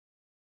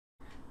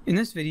In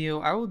this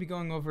video, I will be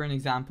going over an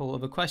example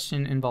of a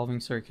question involving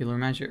circular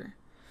measure.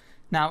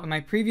 Now, in my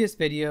previous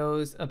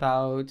videos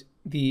about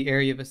the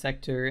area of a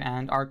sector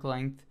and arc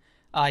length,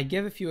 I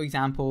give a few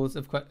examples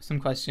of some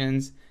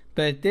questions,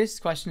 but this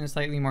question is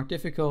slightly more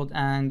difficult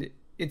and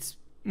it's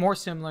more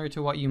similar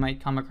to what you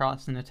might come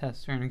across in a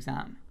test or an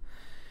exam.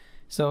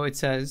 So it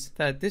says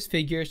that this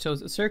figure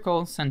shows a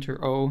circle,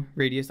 center O,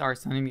 radius r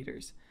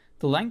centimeters.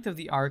 The length of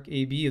the arc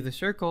AB of the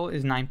circle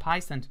is 9 pi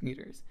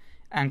centimeters.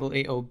 Angle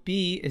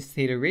AOB is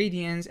theta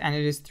radians, and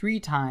it is 3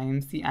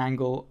 times the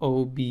angle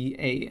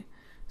OBA.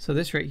 So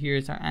this right here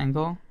is our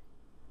angle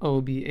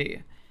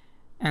OBA.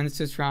 And this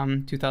is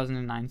from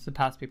 2009. It's a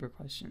past paper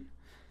question.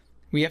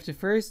 We have to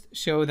first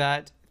show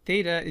that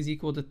theta is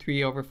equal to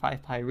 3 over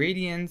 5 pi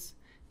radians.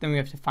 Then we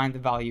have to find the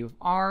value of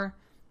r.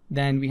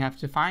 Then we have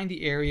to find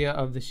the area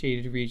of the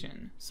shaded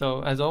region.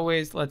 So as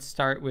always, let's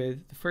start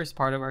with the first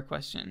part of our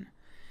question.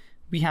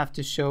 We have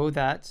to show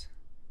that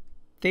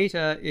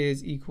theta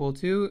is equal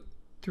to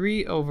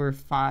 3 over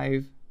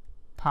 5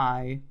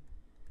 pi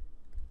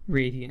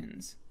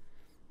radians.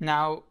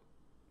 Now,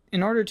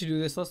 in order to do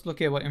this, let's look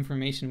at what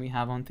information we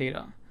have on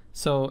theta.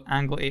 So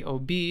angle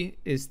AOB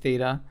is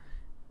theta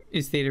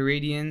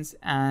radians,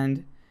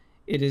 and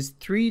it is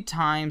 3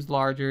 times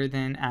larger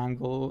than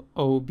angle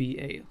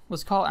OBA.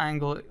 Let's call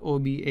angle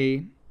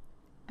OBA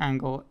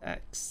angle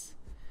X.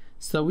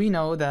 So we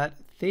know that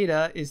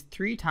theta is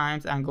 3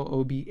 times angle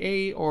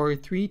OBA, or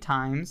 3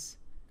 times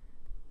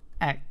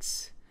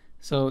X.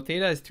 So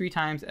theta is 3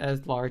 times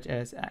as large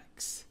as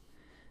X.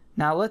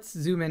 Now let's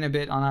zoom in a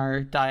bit on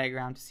our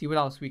diagram to see what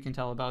else we can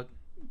tell about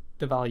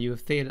the value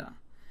of theta.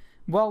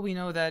 Well, we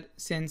know that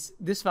since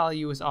this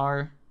value is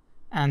r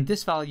and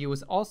this value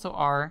is also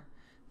r,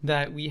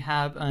 that we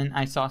have an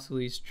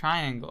isosceles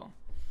triangle.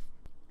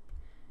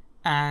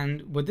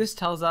 And what this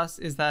tells us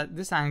is that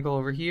this angle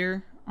over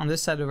here on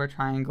this side of our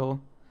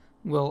triangle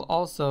will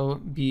also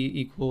be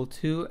equal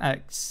to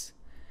x.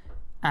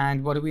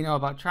 And what do we know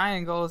about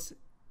triangles?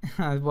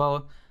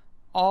 Well,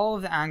 all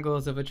of the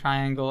angles of a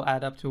triangle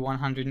add up to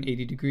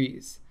 180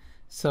 degrees.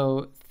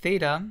 So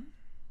theta,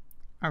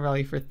 our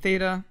value for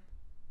theta,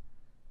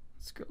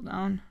 scroll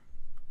down,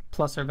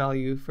 plus our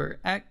value for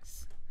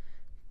x,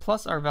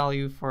 plus our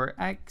value for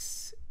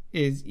x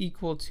is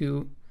equal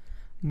to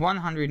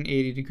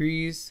 180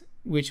 degrees,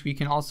 which we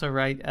can also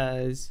write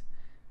as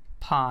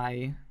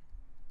pi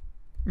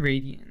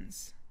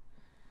radians.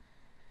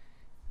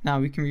 Now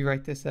we can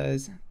rewrite this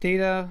as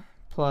theta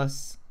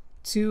plus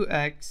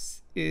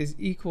 2x is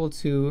equal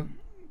to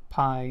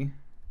pi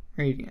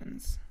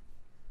radians.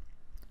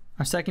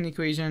 Our second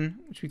equation,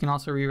 which we can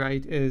also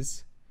rewrite,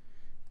 is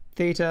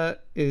theta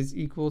is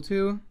equal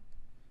to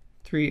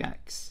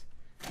 3x.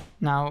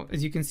 Now,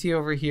 as you can see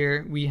over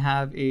here, we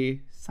have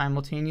a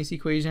simultaneous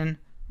equation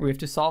where we have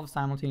to solve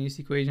simultaneous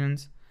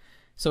equations.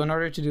 So in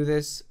order to do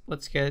this,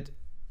 let's get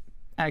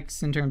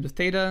x in terms of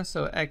theta.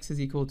 So x is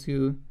equal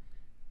to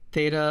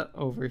theta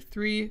over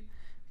 3.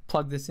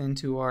 Plug this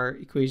into our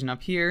equation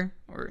up here,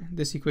 or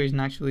this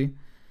equation actually.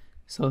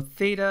 So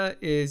theta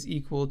is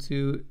equal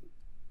to,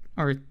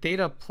 or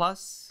theta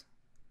plus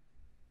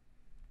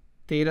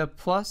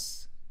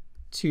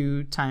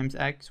 2 times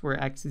x,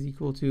 where x is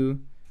equal to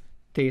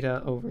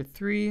theta over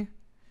 3,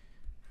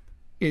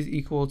 is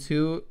equal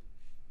to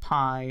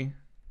pi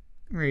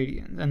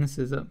radians. And this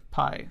is a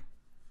pi.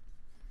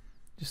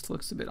 Just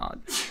looks a bit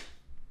odd.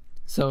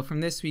 So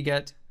from this we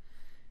get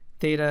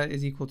theta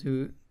is equal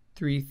to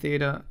 3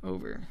 theta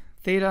over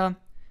theta.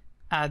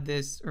 Add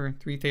this, or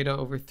 3 theta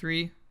over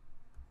 3,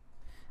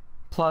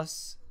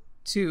 plus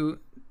 2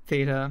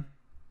 theta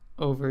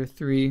over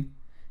 3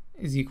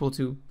 is equal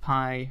to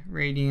pi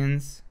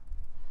radians.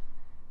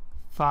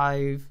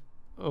 5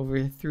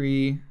 over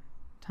 3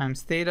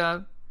 times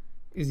theta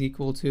is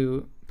equal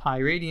to pi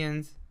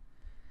radians.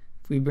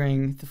 If we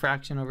bring the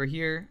fraction over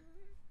here,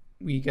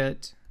 we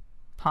get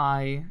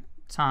pi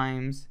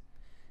times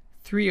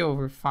 3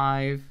 over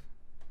 5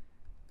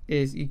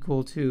 is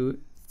equal to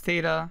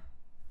theta.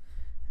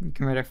 We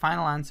can write our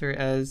final answer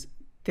as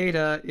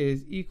theta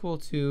is equal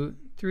to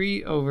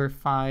 3 over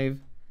 5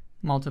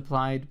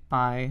 multiplied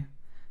by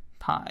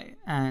pi.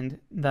 And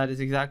that is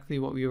exactly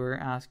what we were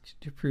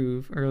asked to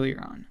prove earlier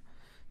on.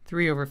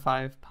 3 over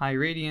 5 pi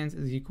radians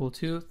is equal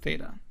to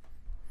theta.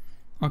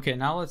 Okay,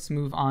 now let's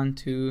move on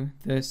to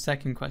the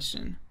second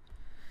question.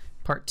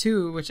 Part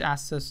 2, which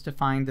asks us to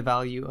find the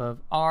value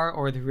of r,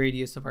 or the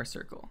radius of our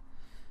circle.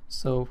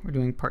 So we're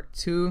doing part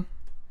 2.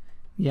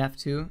 We have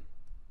to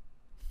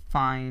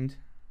find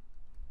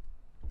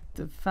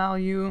the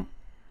value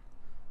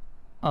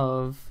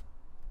of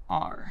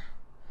r.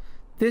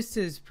 This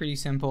is pretty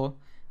simple.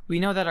 We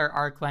know that our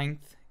arc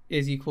length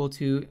is equal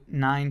to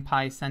 9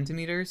 pi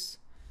centimeters.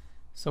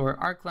 So our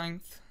arc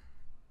length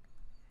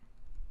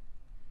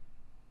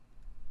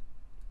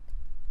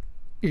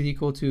is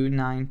equal to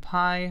 9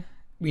 pi.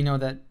 We know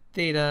that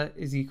theta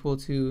is equal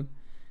to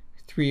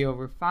 3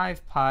 over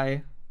 5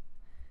 pi.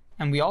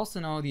 And we also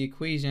know the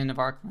equation of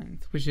arc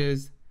length, which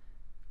is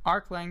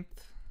arc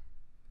length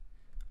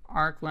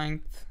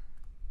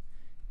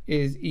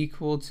is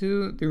equal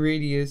to the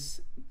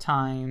radius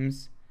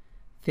times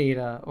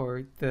theta,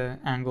 or the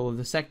angle of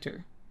the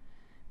sector.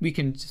 We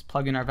can just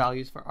plug in our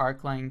values for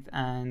arc length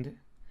and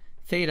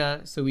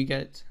theta, so we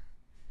get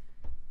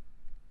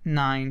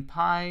 9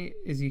 pi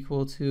is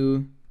equal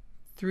to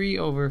 3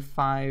 over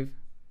 5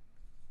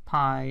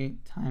 pi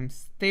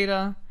times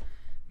theta.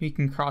 We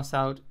can cross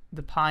out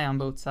the pi on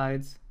both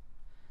sides,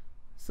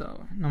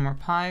 so no more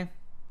pi.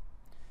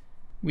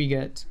 We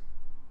get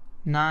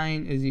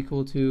 9 is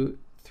equal to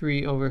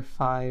 3 over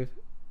 5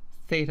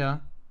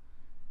 theta.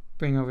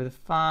 Bring over the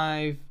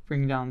 5,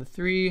 bring down the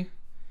 3,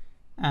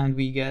 and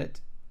we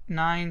get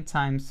 9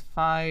 times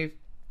 5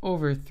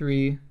 over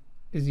 3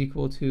 is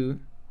equal to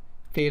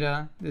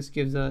theta. This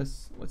gives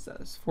us, what's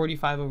that,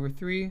 45 over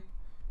 3,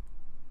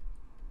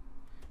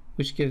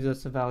 which gives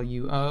us a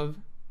value of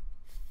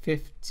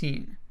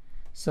 15.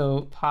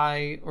 So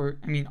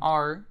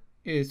R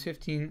is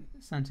 15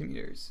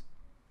 centimeters.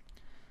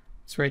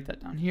 Let's write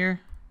that down here.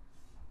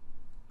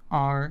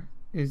 R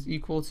is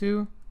equal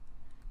to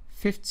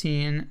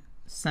 15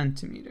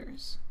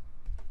 centimeters.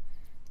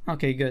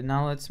 Okay, good.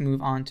 Now let's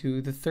move on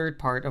to the third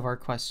part of our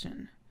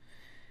question.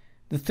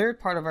 The third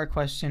part of our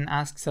question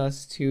asks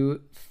us to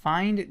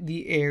find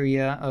the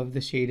area of the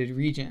shaded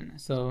region.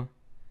 So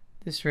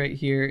this right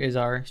here is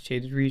our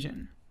shaded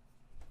region.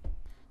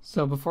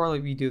 So before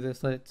we do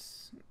this,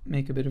 let's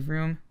make a bit of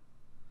room.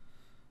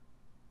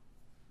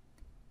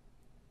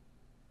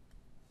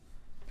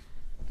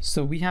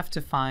 So we have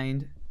to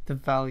find the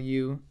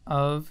value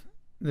of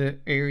the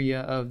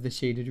area of the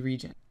shaded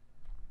region.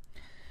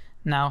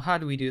 Now, how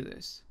do we do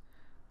this?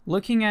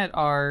 Looking at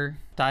our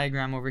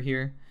diagram over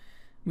here,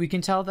 we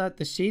can tell that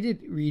the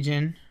shaded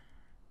region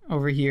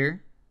over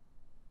here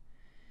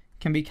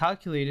can be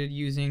calculated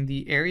using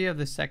the area of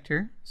the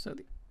sector. So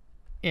the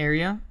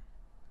area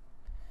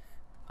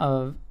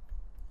of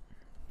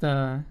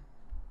the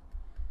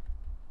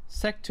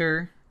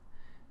sector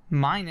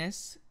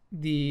minus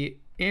the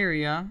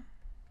area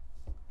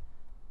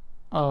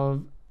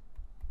of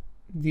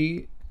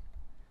the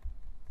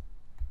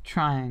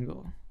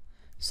triangle.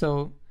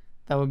 So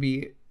that would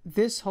be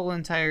this whole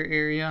entire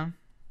area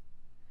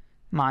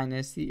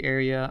minus the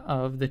area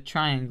of the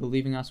triangle,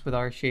 leaving us with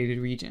our shaded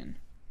region.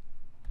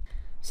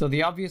 So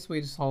the obvious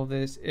way to solve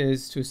this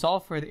is to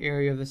solve for the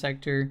area of the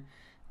sector,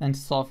 then to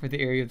solve for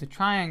the area of the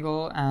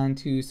triangle, and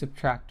to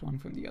subtract one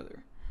from the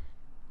other.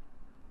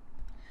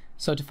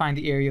 So to find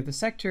the area of the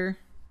sector,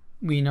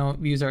 we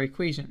use our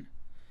equation.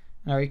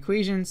 And our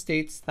equation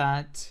states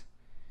that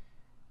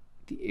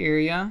the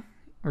area,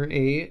 or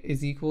A,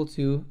 is equal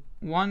to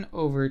 1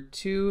 over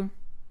 2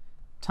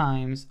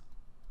 times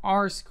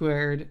r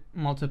squared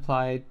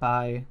multiplied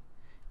by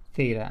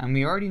theta. And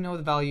we already know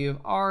the value of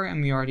r,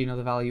 and we already know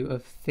the value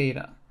of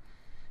theta.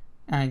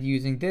 And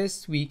using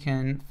this, we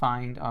can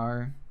find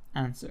our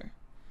answer.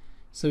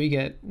 So we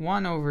get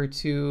 1 over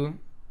 2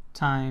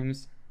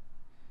 times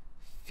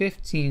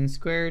 15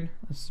 squared,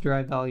 that's the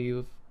derived value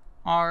of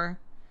r,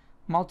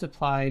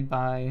 multiplied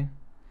by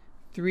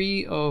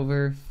 3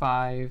 over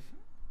 5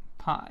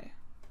 pi.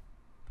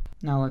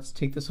 Now let's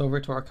take this over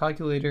to our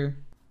calculator.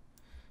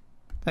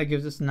 That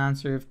gives us an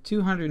answer of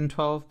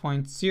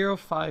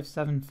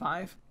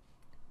 212.0575.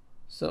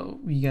 So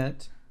we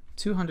get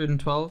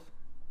 212,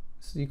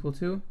 this is equal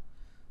to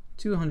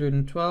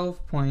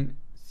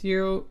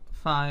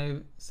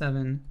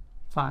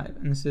 212.0575,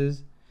 and this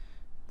is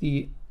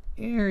the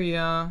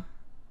area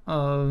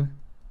of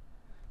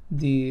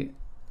the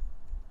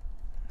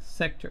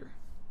sector.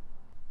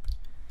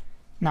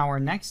 Now our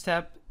next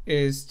step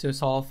is to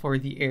solve for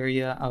the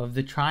area of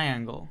the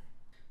triangle.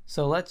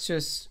 So let's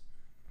just,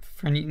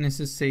 for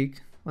neatness'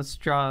 sake, let's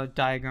draw a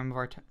diagram of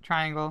our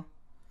triangle.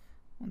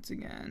 Once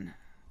again,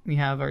 we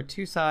have our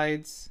two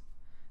sides,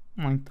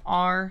 length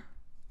r,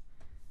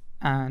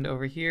 and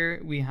over here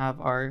we have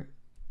our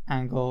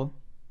angle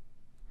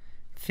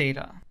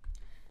theta.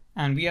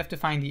 And we have to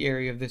find the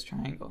area of this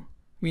triangle.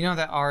 We know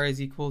that r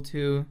is equal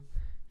to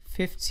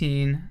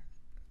 15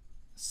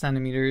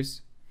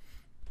 centimeters.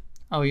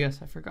 Oh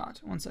yes, I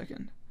forgot. 1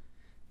 second.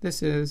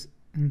 This is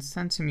in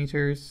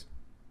centimeters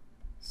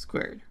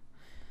squared.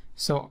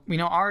 So we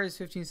know r is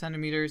 15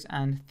 centimeters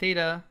and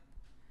theta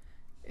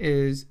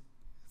is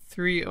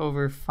 3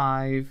 over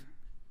 5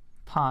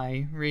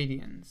 pi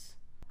radians.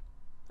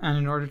 And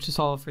in order to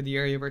solve for the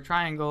area of our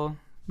triangle,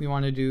 we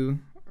want to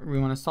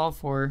solve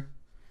for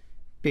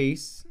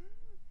base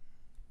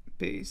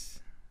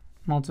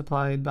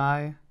multiplied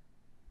by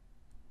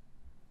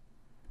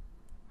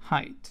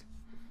height.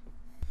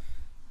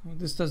 Well,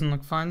 this doesn't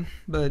look fun,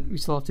 but we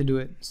still have to do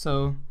it.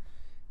 So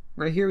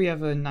right here we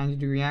have a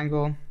 90-degree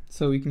angle,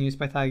 so we can use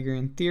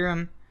Pythagorean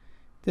Theorem.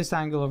 This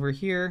angle over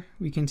here,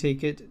 we can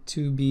take it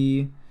to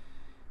be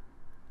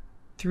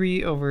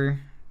 3 over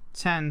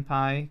 10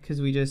 pi,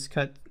 because we just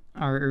cut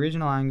our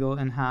original angle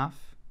in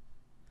half.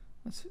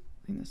 Let's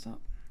clean this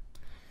up.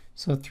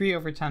 So 3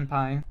 over 10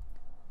 pi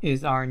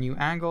is our new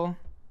angle.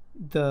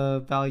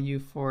 The value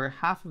for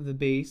half of the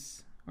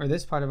base, or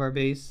this part of our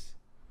base,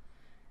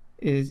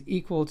 is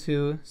equal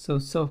to, so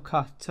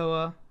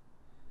SOHCAHTOA,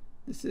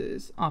 this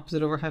is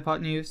opposite over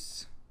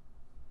hypotenuse,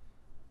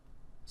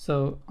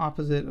 So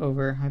opposite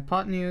over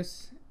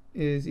hypotenuse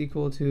is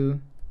equal to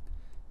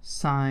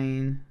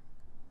sine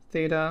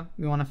theta.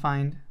 We want to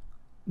find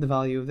the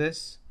value of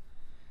this.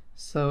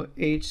 So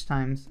h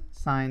times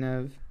sine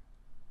of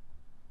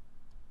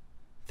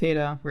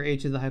theta, where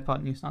h is the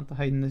hypotenuse, not the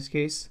height in this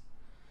case.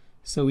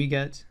 So we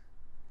get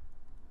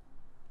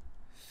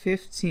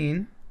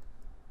 15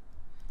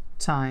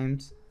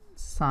 times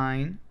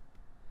sine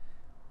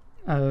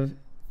of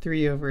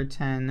 3 over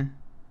 10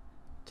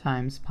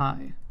 times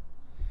pi.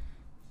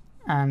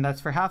 And that's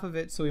for half of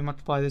it, so we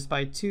multiply this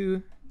by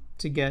 2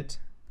 to get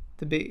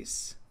the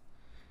base.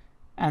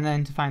 And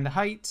then to find the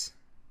height,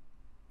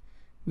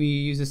 we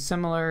use a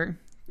similar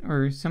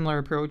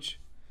approach.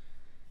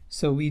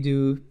 So we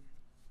do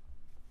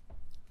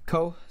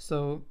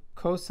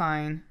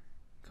cosine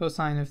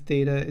of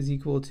theta is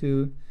equal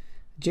to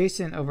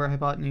adjacent over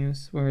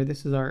hypotenuse, where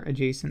this is our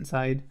adjacent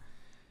side.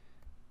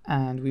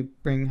 And we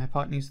bring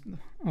hypotenuse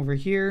over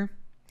here,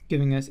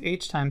 giving us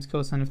h times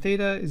cosine of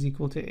theta is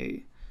equal to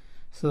a.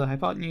 So the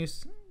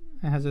hypotenuse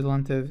has a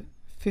length of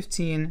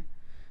 15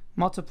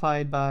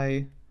 multiplied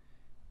by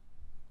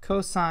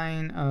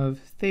cosine of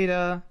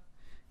theta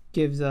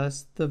gives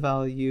us the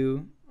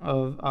value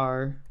of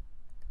our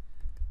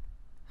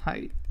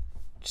height.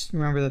 Just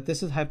remember that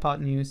this is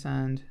hypotenuse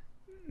and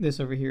this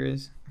over here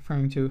is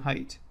referring to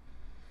height.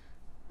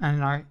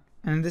 And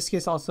in this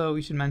case also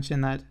we should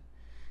mention that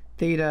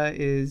theta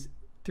is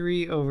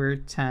 3 over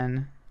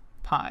 10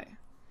 pi.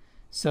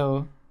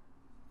 So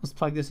let's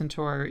plug this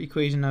into our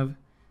equation of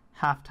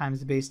half times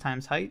the base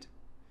times height.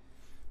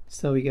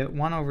 So we get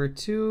 1 over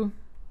 2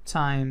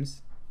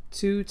 times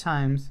 2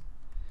 times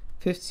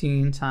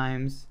 15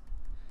 times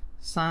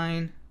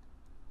sine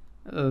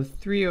of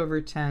 3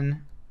 over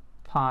 10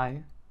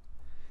 pi.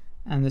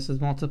 And this is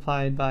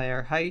multiplied by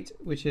our height,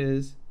 which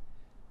is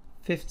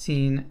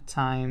 15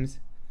 times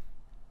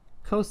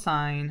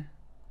cosine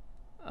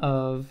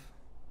of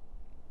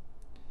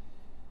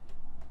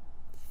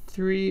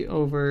 3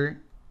 over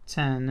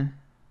 10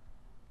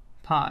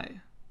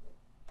 pi.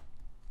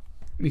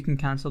 We can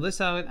cancel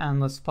this out, and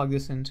let's plug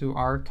this into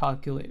our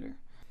calculator.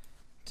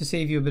 To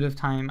save you a bit of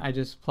time, I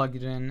just plugged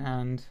it in,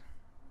 and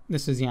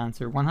this is the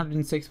answer,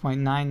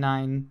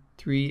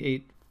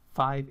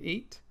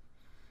 106.993858.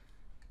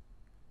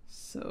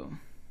 So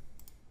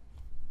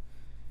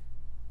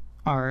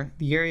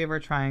the area of our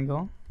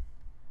triangle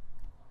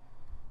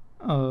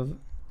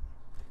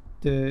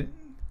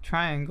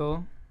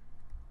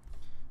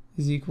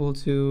is equal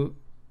to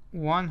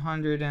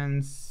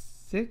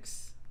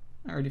 106,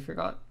 I already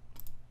forgot,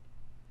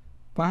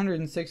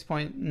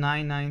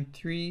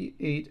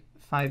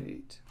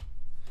 106.993858.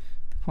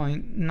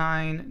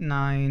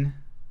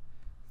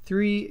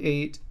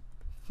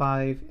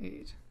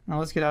 0.993858. Now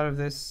let's get out of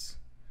this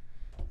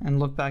and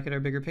look back at our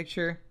bigger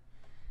picture.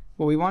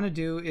 What we want to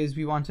do is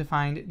we want to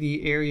find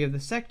the area of the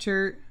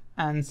sector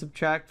and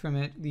subtract from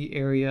it the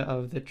area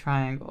of the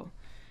triangle.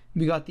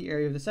 We got the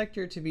area of the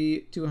sector to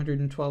be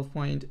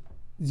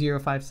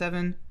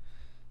 212.057.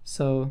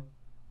 So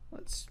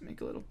let's make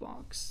a little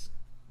box.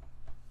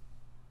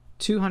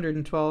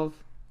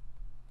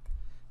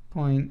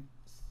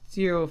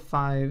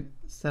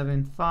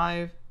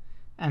 212.0575,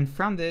 and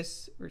from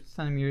this, or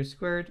centimeters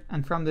squared,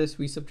 and from this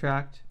we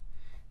subtract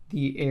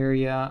the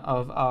area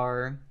of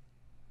our,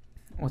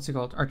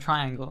 our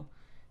triangle,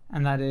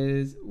 and that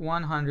is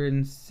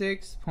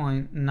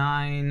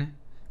 106.9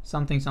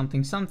 something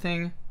something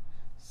something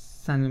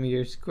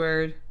centimeters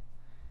squared.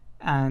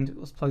 And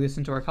let's plug this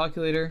into our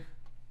calculator.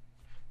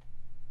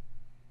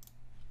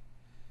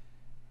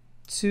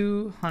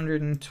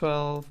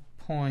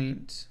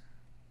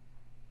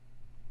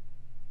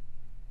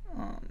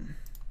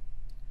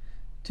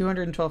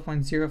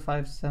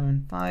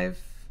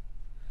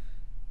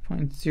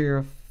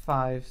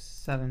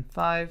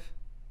 212.0575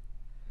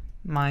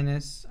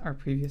 minus our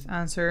previous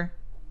answer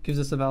gives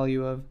us a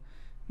value of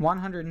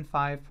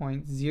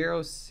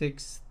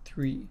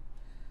 105.063.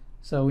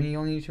 So we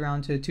only need to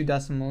round to 2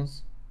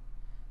 decimals.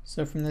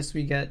 So from this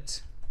we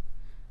get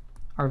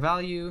our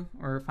value,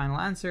 or our final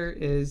answer,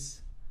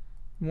 is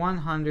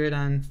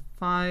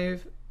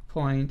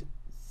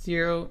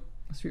 105.0,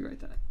 let's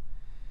rewrite that,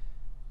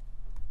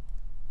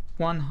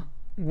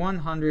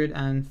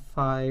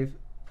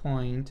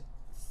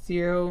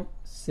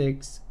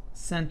 105.06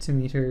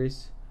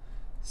 centimeters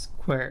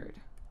squared.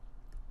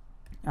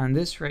 And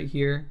this right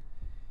here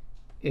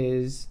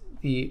is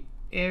the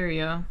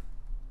area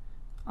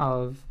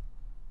of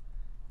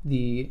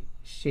the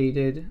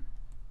shaded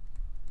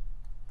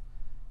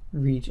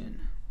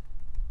region.